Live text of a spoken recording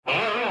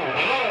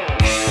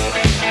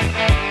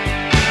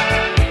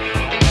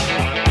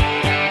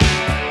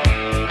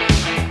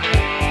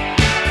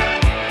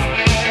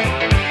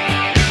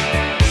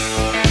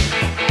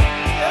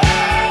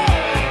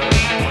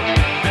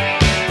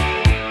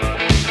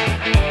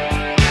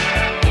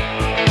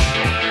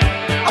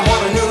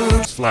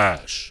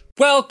Newsflash.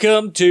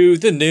 Welcome to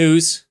the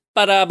news.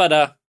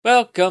 Ba-da-ba-da.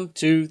 Welcome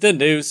to the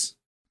news.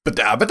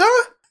 Ba-da-ba-da?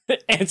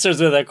 Answers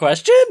with a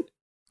question?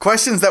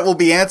 Questions that will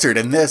be answered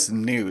in this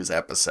news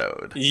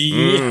episode.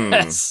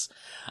 Yes.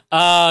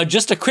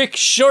 Just a quick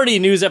shorty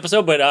news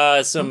episode,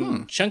 but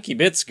some chunky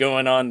bits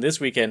going on this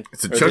weekend.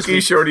 It's a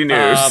chunky shorty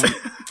news.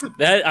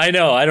 That I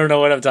know. I don't know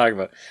what I'm talking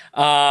about.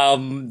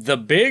 The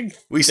big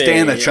We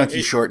stand a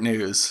chunky short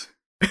news.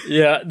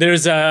 Yeah,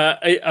 there's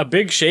a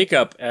big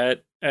shakeup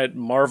at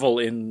Marvel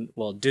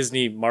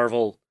Disney,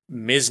 Marvel,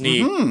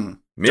 Misney,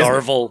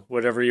 Darvel,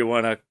 whatever you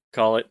want to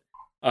call it.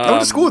 I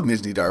went to school with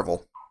Misney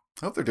Darvel.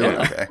 I hope they're doing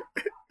okay.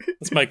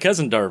 It's my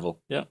cousin Darvel.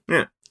 Yeah.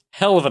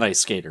 Hell of an ice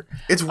skater.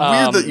 It's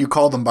weird that you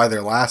call them by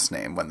their last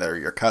name when they're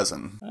your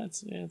cousin.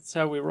 That's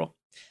how we roll.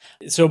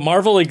 So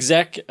Marvel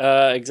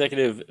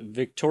executive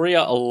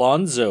Victoria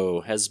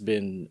Alonso has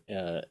been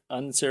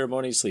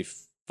unceremoniously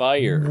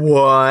fired.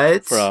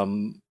 What?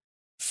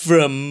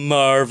 From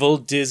Marvel,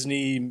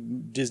 Disney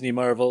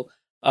Marvel.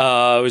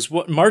 It was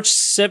March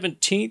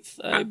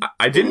 17th.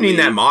 I didn't mean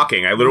that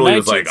mocking. I literally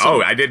was like,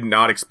 19th. I did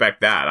not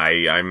expect that.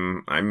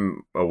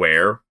 I'm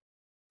aware.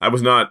 I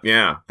was not.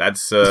 Yeah,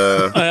 that's.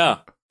 Oh, yeah.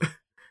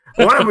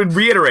 I want to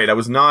reiterate. I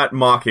was not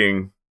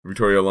mocking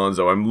Victoria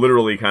Alonso. I'm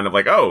literally kind of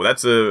like, oh,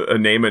 that's a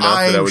name enough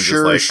that I was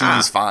sure just like,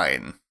 she's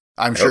fine.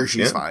 I'm sure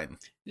she's fine.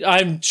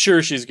 I'm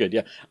sure she's good.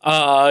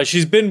 Yeah.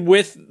 She's been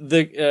with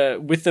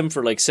them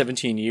for like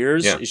 17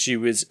 years. Yeah. She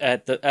was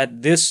at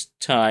this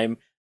time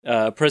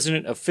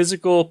president of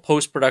physical,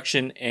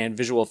 post-production, and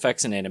visual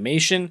effects and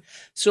animation.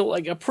 So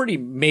like a pretty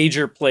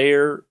major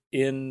player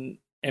in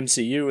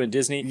MCU and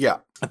Disney. Yeah.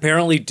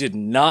 Apparently did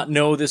not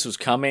know this was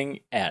coming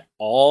at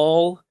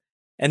all.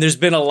 And there's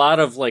been a lot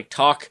of like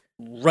talk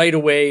right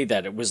away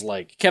that it was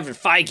like Kevin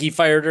Feige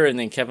fired her, and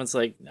then Kevin's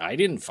like, I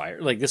didn't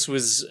fire. Like this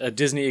was a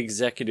Disney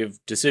executive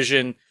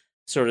decision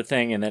sort of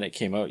thing, and then it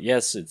came out,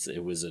 yes,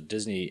 it was a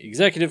Disney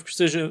executive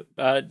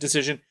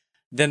decision.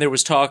 Then there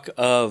was talk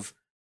of,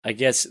 I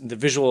guess, the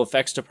visual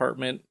effects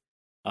department,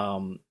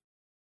 and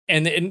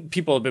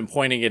people have been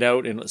pointing it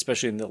out, and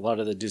especially in a lot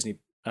of the Disney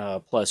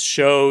Plus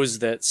shows,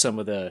 that some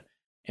of the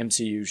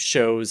MCU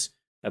shows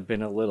have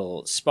been a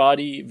little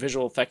spotty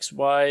visual effects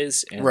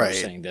wise, and they're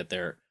saying that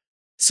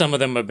some of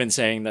them have been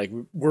saying like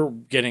we're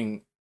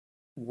getting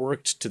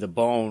worked to the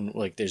bone.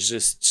 Like there's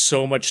just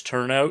so much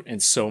turnout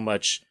and so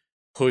much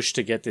push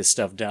to get this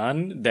stuff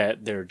done that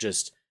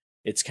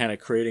it's kind of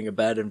creating a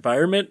bad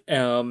environment.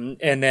 And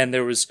then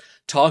there was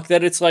talk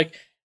that it's like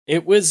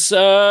it was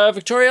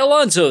Victoria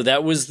Alonso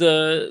that was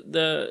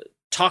the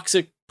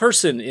toxic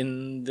person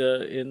in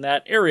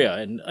that area,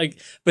 and like,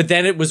 but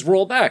then it was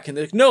rolled back, and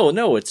they're like,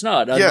 no, it's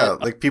not.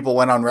 Like people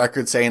went on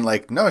record saying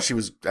like, no, she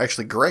was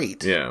actually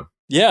great.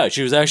 Yeah,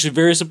 she was actually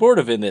very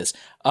supportive in this.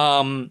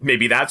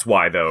 Maybe that's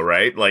why, though,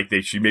 right? Like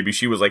maybe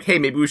she was like, hey,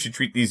 maybe we should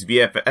treat these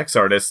VFX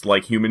artists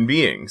like human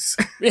beings.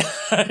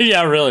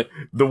 Yeah, really.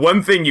 The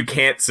one thing you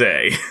can't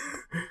say.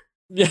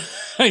 Yeah,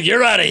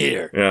 you're out of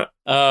here.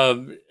 Yeah.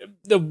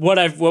 What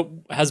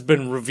has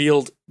been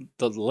revealed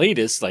the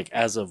latest, like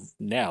as of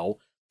now,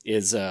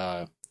 is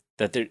that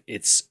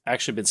it's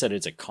actually been said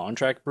it's a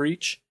contract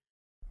breach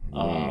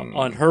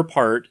on her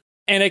part.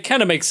 And it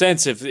kind of makes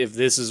sense if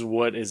this is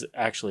what is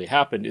actually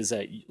happened, is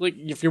that like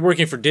if you're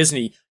working for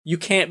Disney, you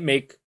can't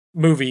make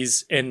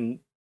movies and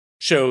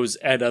shows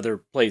at other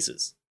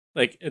places.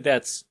 Like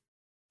that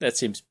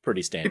seems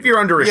pretty standard. If you're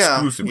under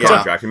exclusive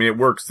contract, I mean, it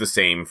works the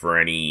same for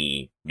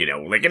any,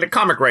 like in the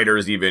comic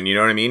writers even, you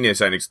know what I mean? They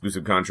sign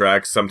exclusive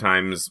contracts.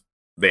 Sometimes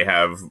they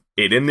have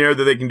it in there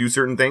that they can do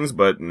certain things,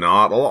 but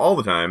not all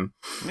the time.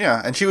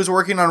 Yeah, and she was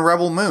working on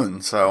Rebel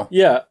Moon, so.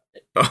 Yeah.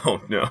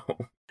 Oh, no.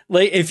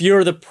 Like, if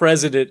you're the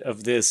president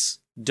of this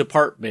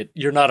department,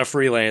 you're not a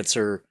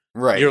freelancer.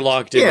 Right. You're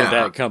locked into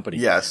that company.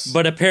 Yes.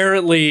 But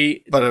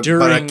apparently, but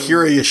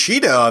Akira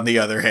Yoshida, on the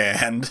other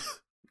hand.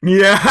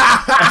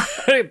 Yeah.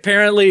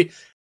 Apparently,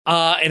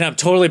 and I'm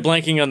totally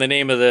blanking on the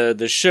name of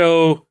the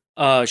show.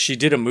 She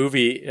did a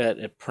movie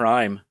at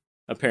Prime,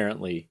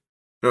 apparently.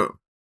 Oh.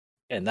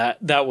 And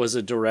that was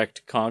a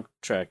direct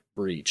contract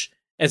breach.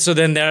 And so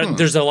then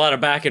there's a lot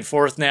of back and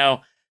forth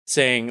now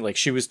saying, like,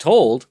 she was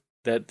told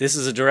that this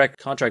is a direct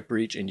contract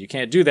breach and you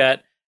can't do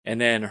that. And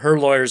then her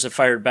lawyers have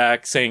fired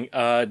back saying,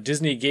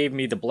 Disney gave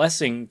me the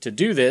blessing to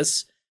do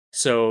this,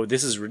 so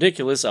this is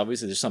ridiculous.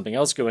 Obviously, there's something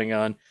else going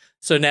on.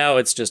 So now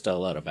it's just a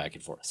lot of back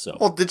and forth. So,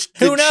 well, did she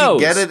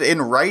get it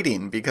in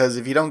writing? Because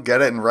if you don't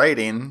get it in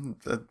writing,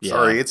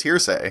 sorry, it's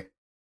hearsay.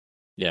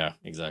 Yeah,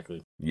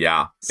 exactly.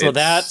 Yeah. So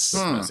that's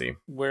messy.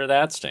 Where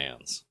that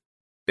stands.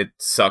 It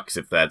sucks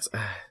if that's...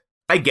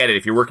 I get it.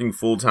 If you're working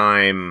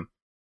full-time,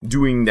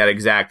 doing that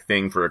exact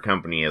thing for a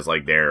company as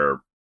like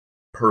their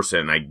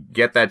person, I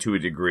get that to a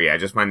degree. I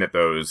just find that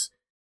those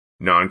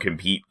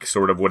non-compete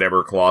sort of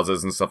whatever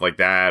clauses and stuff like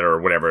that, or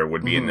whatever it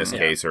would be in this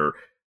case, are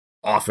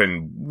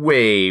often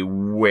way,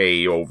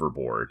 way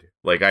overboard.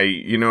 Like,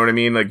 you know what I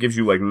mean? Like, gives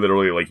you like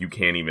literally like you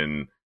can't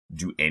even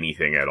do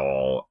anything at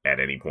all at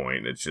any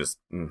point. It's just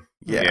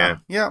yeah.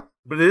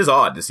 But it is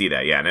odd to see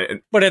that, yeah.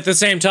 But at the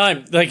same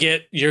time, like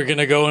you're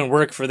gonna go and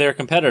work for their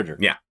competitor.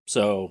 Yeah.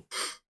 So,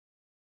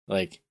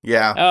 like,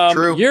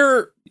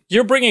 true.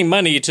 You're bringing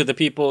money to the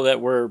people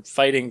that we're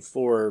fighting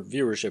for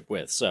viewership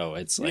with. So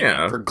it's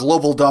like for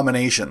global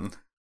domination.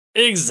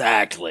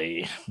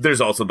 Exactly. There's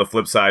also the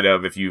flip side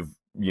of if you've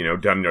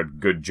done a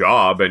good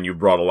job and you've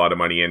brought a lot of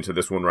money into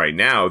this one right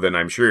now, then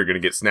I'm sure you're going to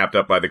get snapped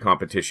up by the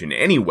competition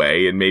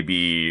anyway, and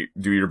maybe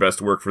do your best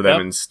to work for them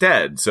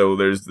instead. So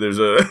there's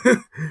a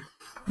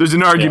there's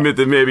an argument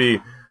that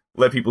maybe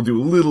let people do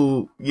a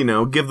little,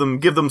 give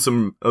them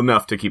some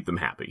enough to keep them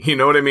happy. You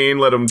know what I mean?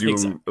 Let them do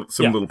some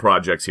little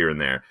projects here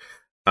and there.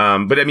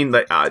 But I mean,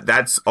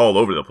 that's all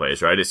over the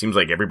place, right? It seems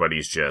like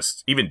everybody's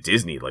just, even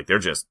Disney, like they're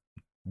just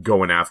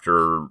going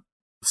after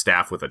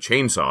staff with a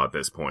chainsaw at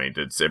this point.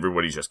 It's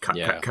everybody's just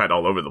cut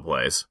all over the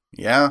place.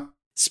 Yeah.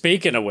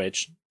 Speaking of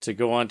which, to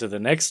go on to the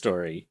next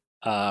story,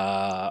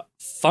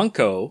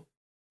 Funko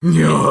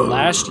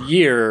last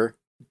year.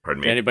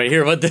 Pardon me. Anybody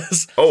hear about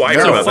this? Oh, I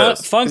know about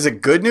this. Is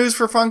it good news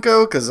for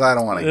Funko? Because I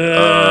don't want to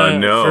hear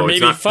no. For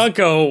maybe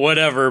Funko,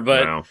 whatever,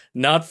 but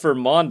not for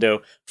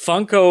Mondo.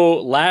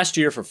 Funko last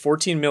year for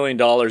 $14 million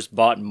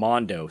bought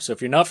Mondo. So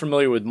if you're not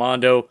familiar with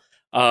Mondo,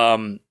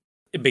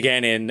 it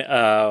began in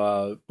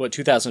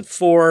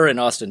 2004 in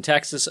Austin,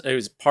 Texas. It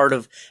was part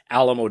of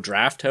Alamo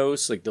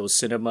Drafthouse, like those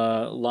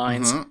cinema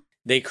lines. Mm-hmm.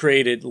 They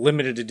created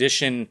limited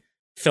edition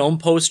film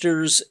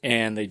posters,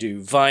 and they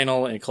do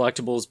vinyl and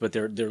collectibles, but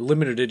their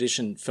limited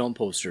edition film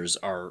posters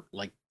are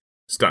like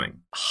stunning,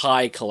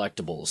 high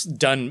collectibles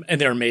done, and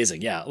they're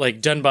amazing. Yeah,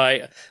 like done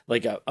by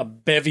like a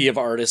bevy of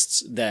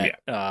artists that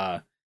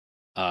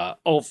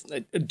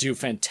do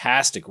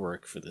fantastic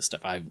work for this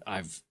stuff.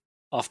 I've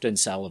often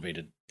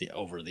salivated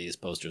over these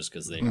posters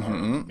because they are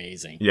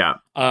amazing. Yeah.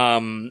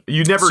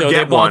 You never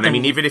get one. I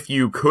mean, even if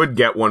you could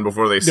get one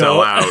before they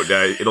sell out,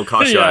 it'll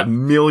cost you $1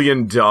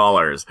 million.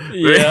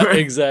 Yeah,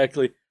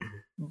 exactly.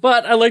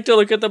 But I like to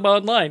look at them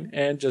online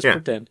and just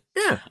pretend.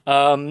 Yeah.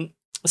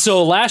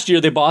 So last year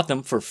they bought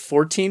them for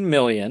 $14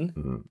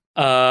 million,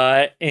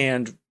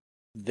 and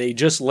they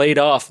just laid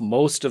off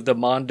most of the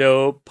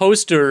Mondo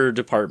poster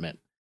department.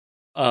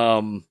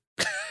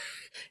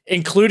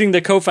 Including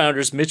the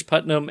co-founders Mitch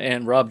Putnam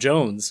and Rob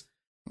Jones,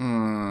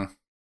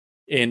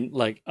 in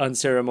like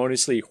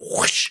unceremoniously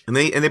whoosh, and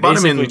they bought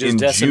him in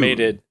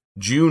decimated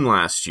June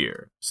last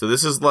year. So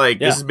this is like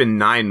this has been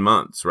 9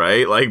 months,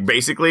 right? Like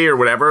basically or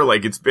whatever.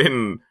 Like it's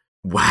been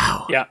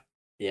wow.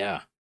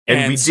 Yeah.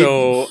 And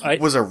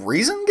was a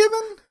reason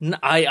given?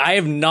 I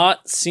have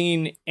not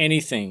seen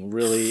anything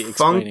really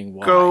explaining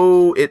why.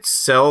 Funko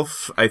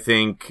itself, I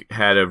think,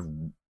 had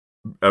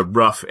a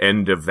rough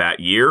end of that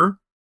year.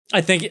 I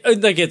think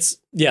like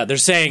they're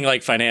saying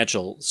like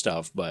financial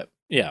stuff, but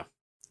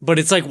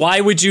it's like,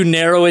 why would you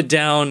narrow it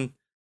down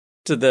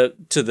to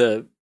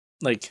the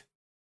like,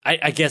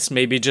 I guess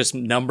maybe just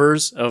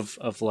numbers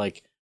of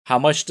like, how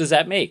much does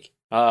that make?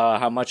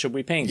 How much are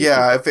we paying?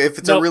 Yeah. If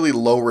it's a really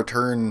low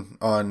return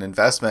on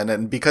investment,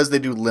 and because they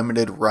do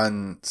limited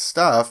run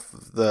stuff,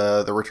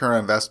 the return on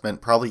investment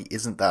probably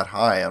isn't that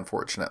high,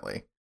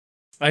 unfortunately.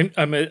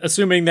 I'm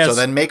assuming that's... So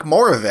then make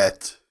more of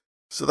it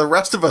so the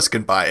rest of us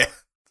can buy it.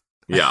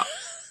 Yeah.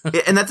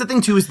 And that's the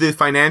thing, too, is the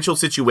financial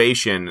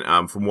situation,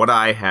 from what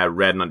I had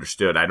read and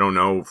understood. I don't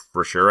know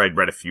for sure. I'd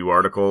read a few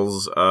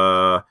articles,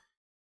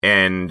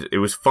 and it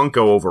was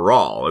Funko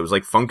overall. It was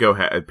like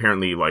Funko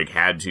apparently like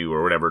had to,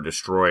 or whatever,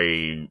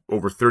 destroy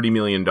over $30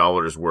 million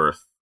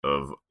worth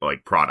of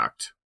like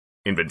product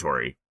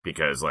inventory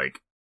because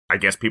like, I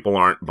guess people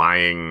aren't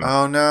buying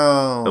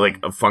like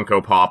a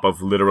Funko Pop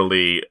of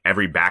literally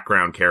every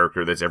background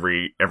character that's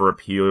ever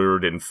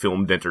appeared in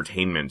filmed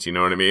entertainment. You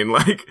know what I mean?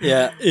 Like,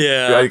 yeah.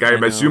 Like,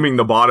 I'm assuming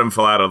the bottom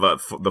fell out of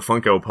the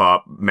Funko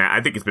Pop.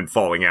 I think it's been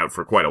falling out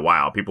for quite a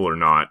while. People are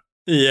not.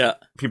 Yeah.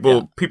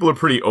 People are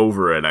pretty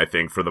over it, I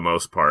think, for the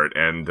most part.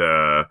 And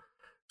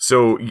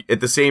so at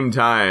the same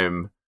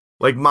time,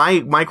 like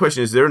my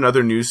question is there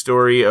another news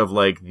story of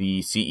like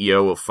the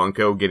CEO of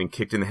Funko getting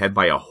kicked in the head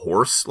by a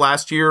horse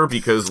last year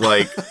because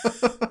like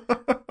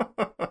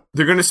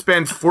they're going to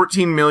spend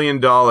 $14 million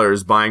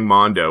buying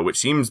Mondo, which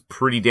seems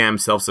pretty damn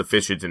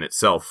self-sufficient in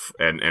itself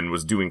and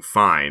was doing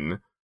fine.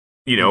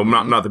 You know,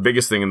 not the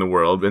biggest thing in the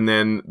world. And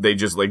then they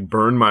just like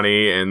burn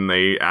money and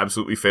they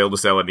absolutely fail to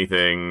sell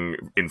anything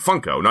in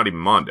Funko, not even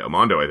Mondo.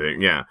 Mondo, I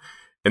think, yeah.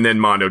 And then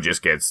Mondo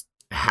just gets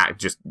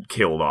just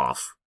killed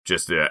off.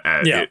 Just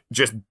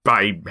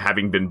by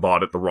having been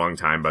bought at the wrong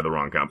time by the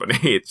wrong company.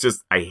 It's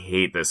just, I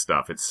hate this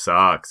stuff. It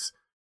sucks.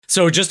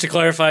 So just to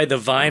clarify, the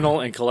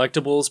vinyl and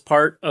collectibles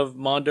part of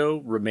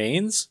Mondo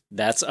remains.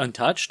 That's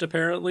untouched,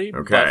 apparently.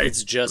 Okay. But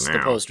it's just the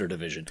poster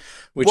division.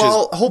 Which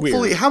hopefully,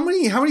 weird. how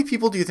many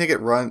people do you think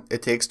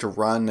it takes to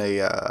run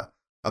a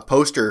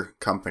poster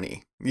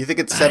company? You think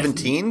it's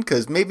 17?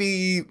 Because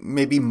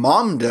maybe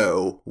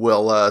Mondo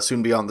will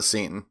soon be on the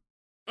scene.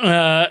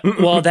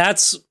 Well,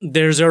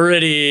 there's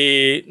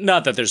already,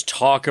 not that there's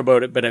talk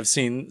about it, but I've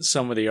seen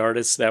some of the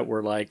artists that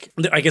were like,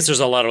 I guess there's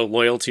a lot of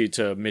loyalty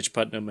to Mitch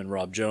Putnam and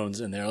Rob Jones,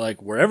 and they're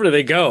like, wherever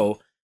they go,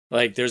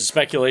 like there's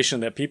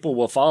speculation that people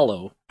will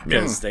follow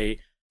because they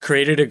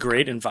created a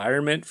great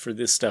environment for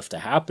this stuff to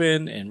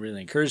happen and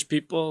really encouraged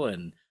people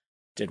and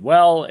did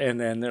well. And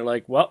then they're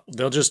like, well,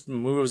 they'll just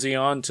mosey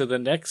on to the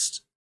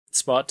next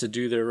spot to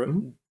do their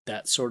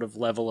that sort of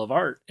level of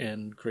art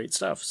and great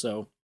stuff.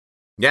 So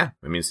yeah,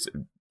 I mean,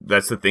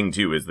 that's the thing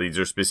too, is these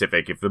are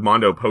specific. If the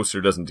Mondo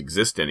poster doesn't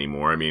exist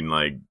anymore, I mean,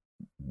 like,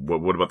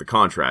 what about the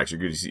contracts?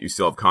 You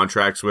still have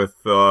contracts with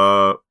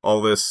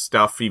all this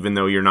stuff, even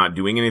though you're not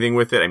doing anything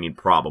with it? I mean,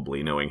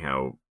 probably, knowing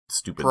how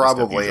stupid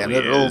probably, this stuff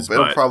and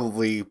it'll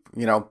probably,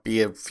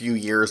 be a few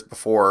years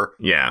before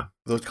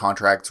those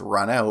contracts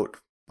run out.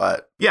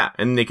 But yeah,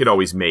 and they could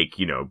always make,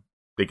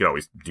 they could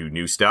always do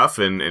new stuff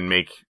and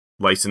make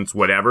license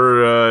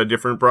whatever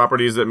different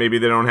properties that maybe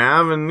they don't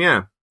have, and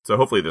yeah. So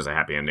hopefully there's a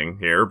happy ending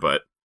here,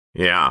 but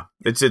yeah,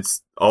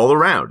 it's all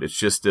around. It's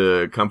just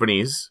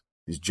companies,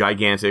 these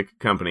gigantic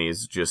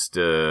companies, just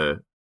pooping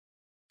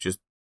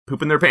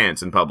their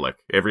pants in public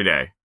every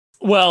day.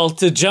 Well,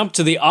 to jump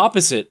to the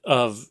opposite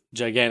of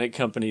gigantic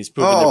companies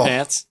pooping their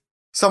pants,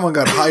 someone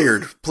got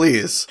hired,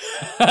 please.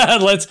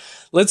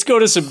 Let's go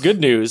to some good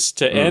news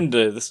to end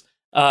this.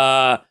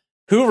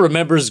 Who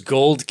remembers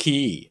Gold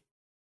Key?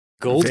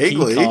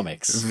 Vaguely. Key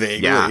Comics.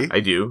 Vaguely. Yeah, I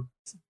do.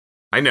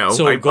 I know.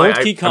 So Gold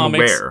Key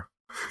Comics,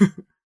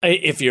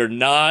 if you're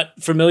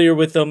not familiar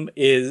with them,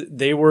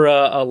 they were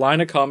a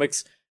line of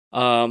comics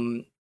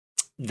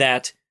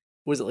that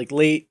was it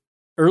like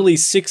early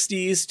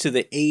 60s to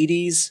the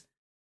 80s.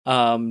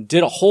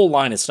 Did a whole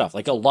line of stuff,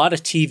 like a lot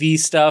of TV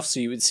stuff. So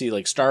you would see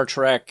like Star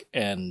Trek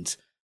and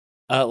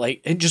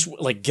just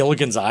like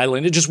Gilligan's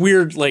Island, and just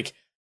weird like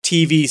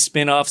TV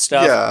spin-off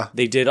stuff. Yeah.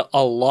 They did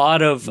a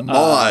lot of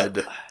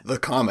Maude, the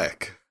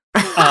comic.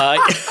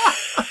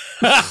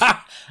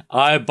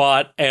 I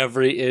bought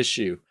every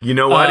issue. You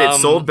know what? It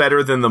sold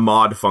better than the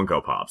Maude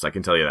Funko Pops. I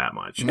can tell you that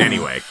much.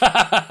 Anyway,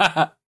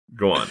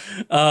 go on.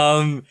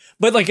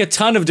 But like a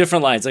ton of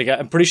different lines. Like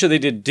I'm pretty sure they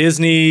did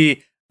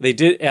Disney. They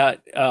did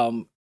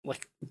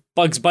like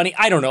Bugs Bunny.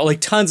 I don't know,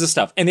 like tons of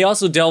stuff. And they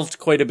also delved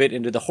quite a bit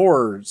into the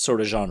horror sort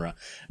of genre.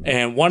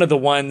 And one of the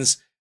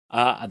ones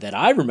that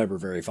I remember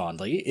very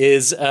fondly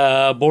is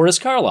Boris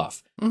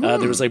Karloff.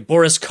 There was like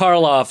Boris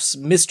Karloff's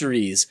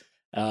Mysteries.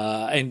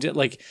 And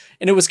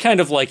it was kind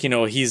of like,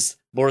 he's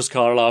Boris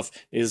Karloff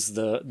is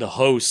the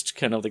host,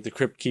 kind of like the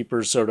Crypt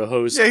Keeper sort of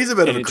host. Yeah, he's a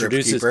bit of a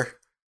Crypt Keeper.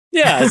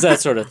 Yeah, it's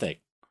that sort of thing.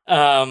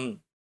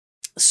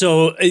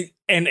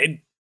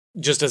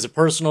 Just as a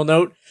personal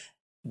note,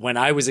 when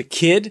I was a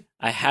kid,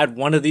 I had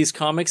one of these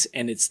comics,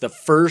 and it's the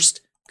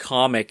first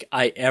comic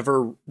I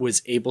ever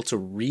was able to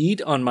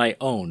read on my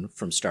own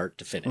from start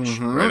to finish.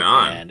 Right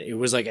on. And it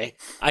was like,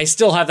 I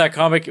still have that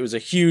comic. It was a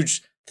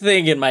huge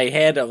thing in my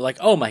head of like,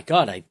 oh my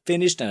God, I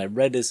finished and I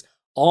read this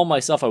all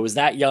myself. I was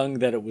that young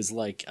that it was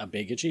like a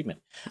big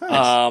achievement.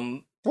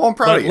 Nice. Well, I'm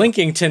proud of you.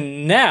 Linking to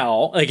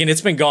now, and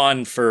it's been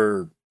gone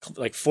for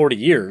like 40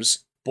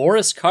 years,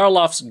 Boris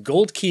Karloff's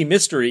Gold Key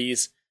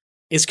Mysteries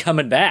is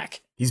coming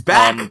back. He's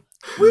back.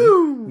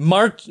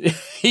 Woo!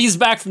 He's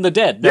back from the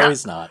dead. No,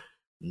 he's not.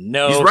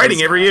 No, he's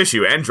writing every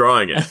issue and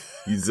drawing it.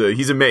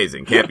 He's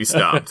amazing. Can't be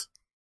stopped.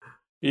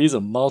 He's a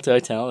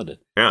multi-talented.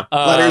 Yeah.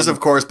 Letters, of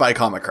course, by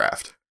Comic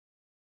Craft.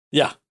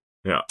 Yeah.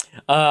 Yeah.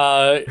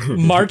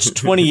 March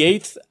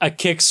 28th, a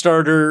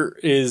Kickstarter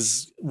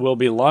will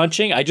be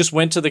launching. I just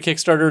went to the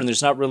Kickstarter, and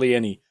there's not really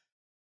any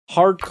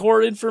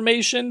hardcore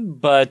information,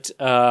 but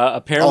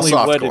apparently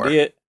what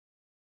it is,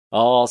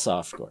 all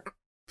softcore.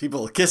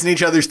 People kissing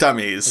each other's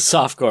tummies.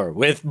 Softcore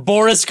with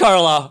Boris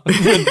Karloff.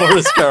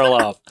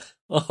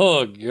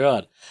 Oh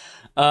God.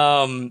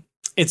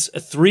 It's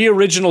 3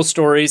 original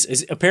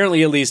stories.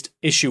 Apparently, at least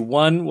issue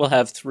 1 will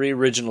have 3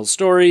 original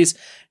stories,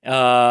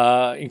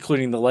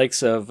 including the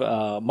likes of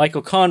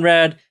Michael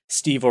Conrad,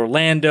 Steve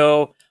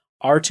Orlando,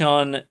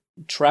 Arton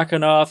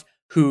Trakhanov,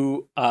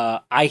 who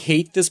I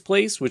Hate This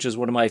Place, which is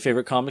one of my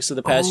favorite comics of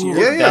the past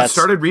year. Yeah, I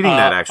started reading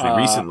that actually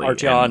recently.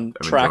 Arton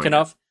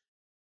Trakhanov.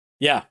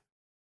 Yeah.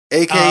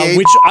 AKA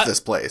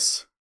This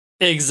Place.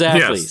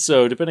 Exactly. Yes.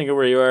 So depending on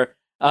where you are.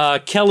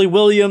 Kelly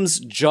Williams,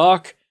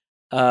 Jock,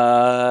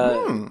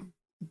 Craig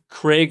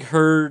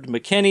Hurd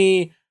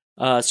McKinney,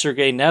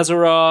 Sergei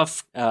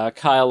Nazarov,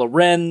 Kyle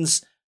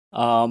Lorenz,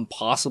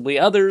 possibly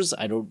others.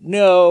 I don't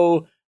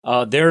know.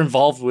 They're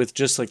involved with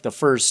just like the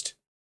first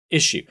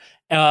issue.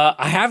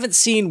 I haven't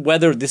seen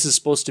whether this is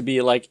supposed to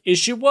be like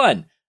issue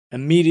 1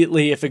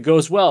 immediately if it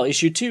goes well,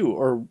 issue 2,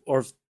 or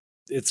if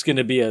it's going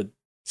to be a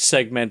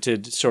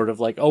segmented sort of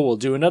like, oh, we'll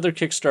do another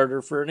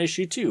Kickstarter for an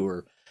issue 2,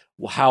 or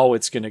how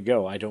it's going to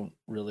go. I don't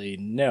really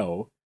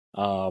know.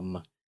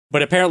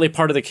 But apparently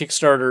part of the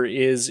Kickstarter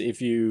is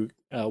if you,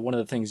 one of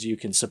the things you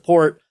can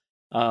support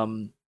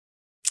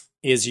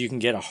is you can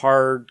get a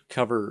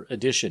hardcover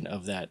edition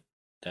of that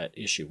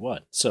issue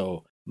 1.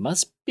 So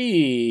must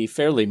be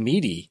fairly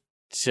meaty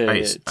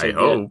I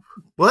hope.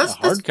 Well, that's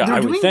hardcover. I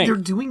would think they're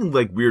doing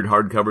like weird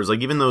hardcovers,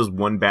 like even those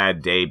One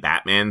Bad Day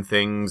Batman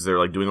things. They're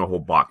like doing a whole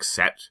box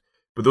set,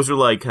 but those are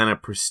like kind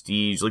of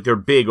prestige. Like they're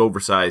big,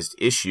 oversized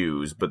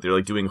issues, but they're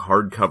like doing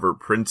hardcover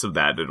prints of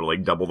that are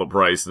like double the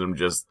price, and I'm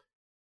just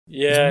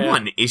it's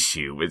one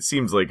issue. It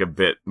seems like a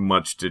bit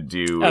much to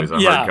do as a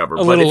hardcover.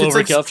 A little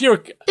overkill.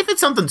 Like, if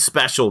it's something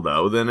special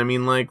though, then I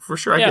mean, like for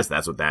sure, I guess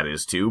that's what that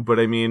is too. But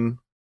I mean,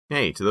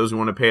 hey, to those who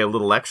want to pay a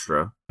little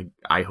extra,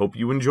 I hope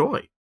you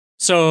enjoy.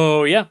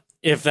 So yeah,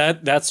 if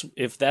that's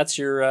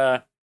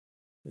your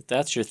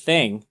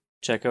thing,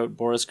 check out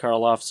Boris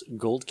Karloff's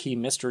Gold Key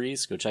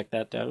Mysteries. Go check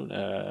that out,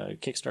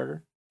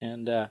 Kickstarter,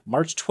 and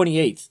March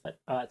 28th,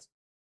 it's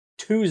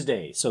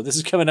Tuesday. So this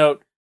is coming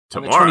out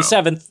tomorrow. On the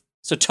 27th.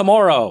 So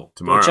tomorrow,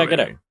 go check it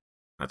out.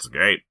 That's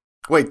great.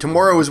 Wait,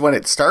 tomorrow is when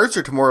it starts,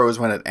 or tomorrow is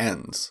when it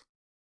ends?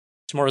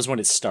 Tomorrow is when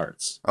it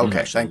starts.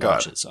 Okay, thank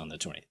God. Launches on the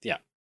 20th. Yeah,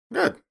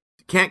 good.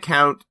 Can't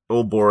count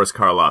old Boris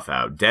Karloff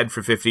out. Dead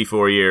for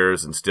 54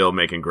 years and still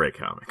making great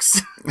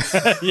comics.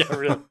 Yeah,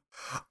 really.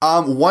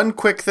 One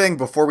quick thing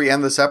before we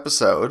end this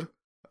episode.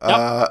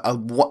 I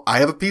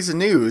have a piece of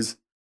news.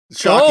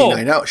 Shocking,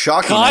 I know.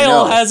 Shocking,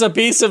 Kyle has a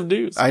piece of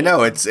news. I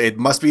know. It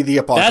must be the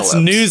apocalypse.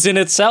 That's news in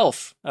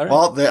itself. All right.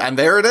 Well, and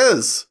there it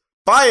is.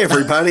 Bye,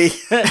 everybody.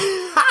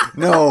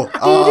 No.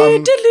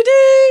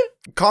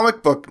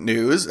 Comic book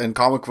news and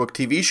comic book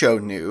TV show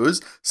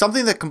news.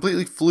 Something that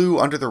completely flew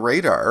under the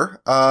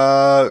radar.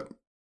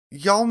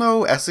 Y'all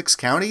know Essex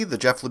County, the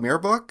Jeff Lemire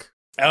book?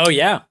 Oh,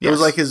 yeah. It was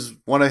like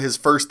one of his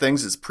first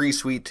things is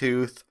pre-Sweet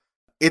Tooth.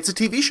 It's a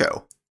TV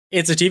show.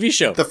 It's a TV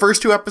show. The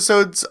first 2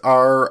 episodes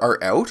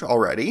are out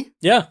already.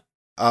 Yeah.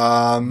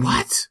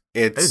 What?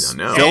 It's I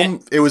don't know.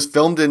 It was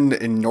filmed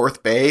in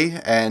North Bay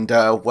and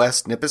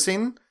West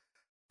Nipissing.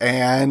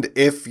 And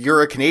if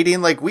you're a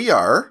Canadian like we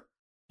are,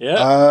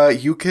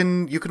 you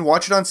can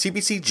watch it on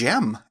CBC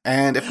Gem.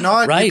 And if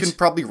not, you can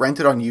probably rent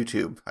it on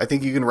YouTube. I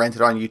think you can rent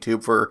it on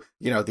YouTube for,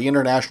 the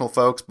international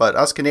folks, but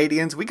us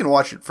Canadians, we can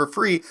watch it for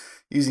free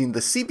using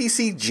the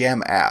CBC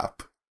Gem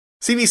app.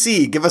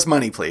 CBC, give us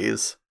money,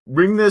 please.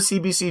 Ring the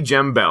CBC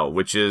Gem bell,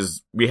 which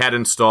is we had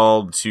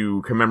installed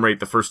to commemorate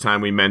the first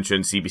time we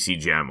mentioned CBC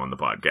Gem on the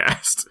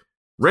podcast.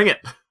 Ring it.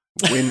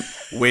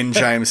 Wind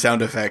chime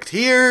sound effect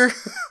here.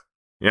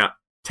 Yeah.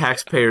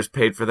 Taxpayers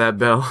paid for that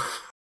bell.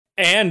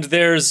 And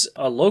there's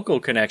a local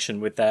connection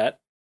with that.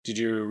 Did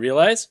you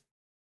realize?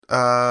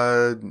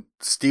 Stephen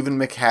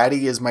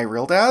McHattie is my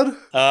real dad?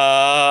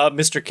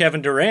 Mr.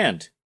 Kevin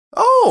Durand.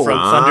 Oh! From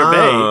Thunder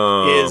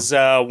Bay is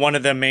one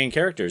of the main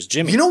characters,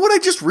 Jimmy. You know what I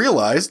just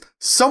realized?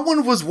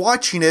 Someone was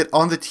watching it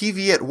on the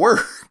TV at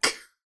work.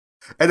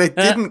 And it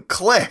didn't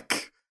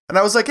click. And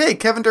I was like, hey,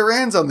 Kevin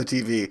Durand's on the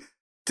TV.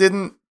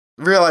 Didn't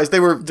realize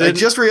I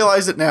just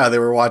realized it now. They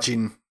were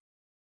watching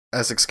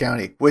Essex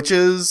County,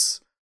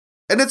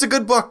 and it's a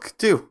good book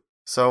too.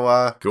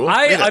 So cool.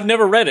 I've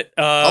never read it.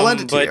 I'll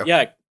lend it to you. But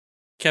yeah,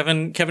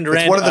 Kevin Durand.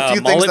 It's one of the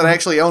few things that I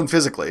actually own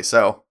physically.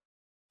 So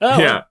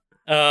yeah,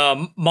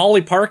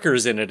 Molly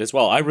Parker's in it as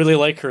well. I really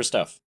like her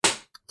stuff.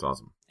 It's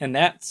awesome. And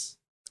that's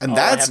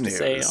news. To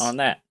say on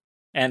that.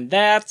 And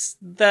that's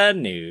the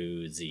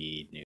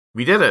newsy news.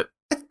 We did it.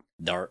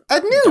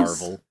 At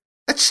news. Darvel.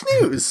 At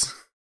snooze.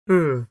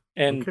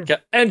 And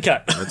cut.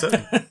 That's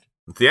it.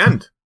 It's the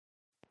end.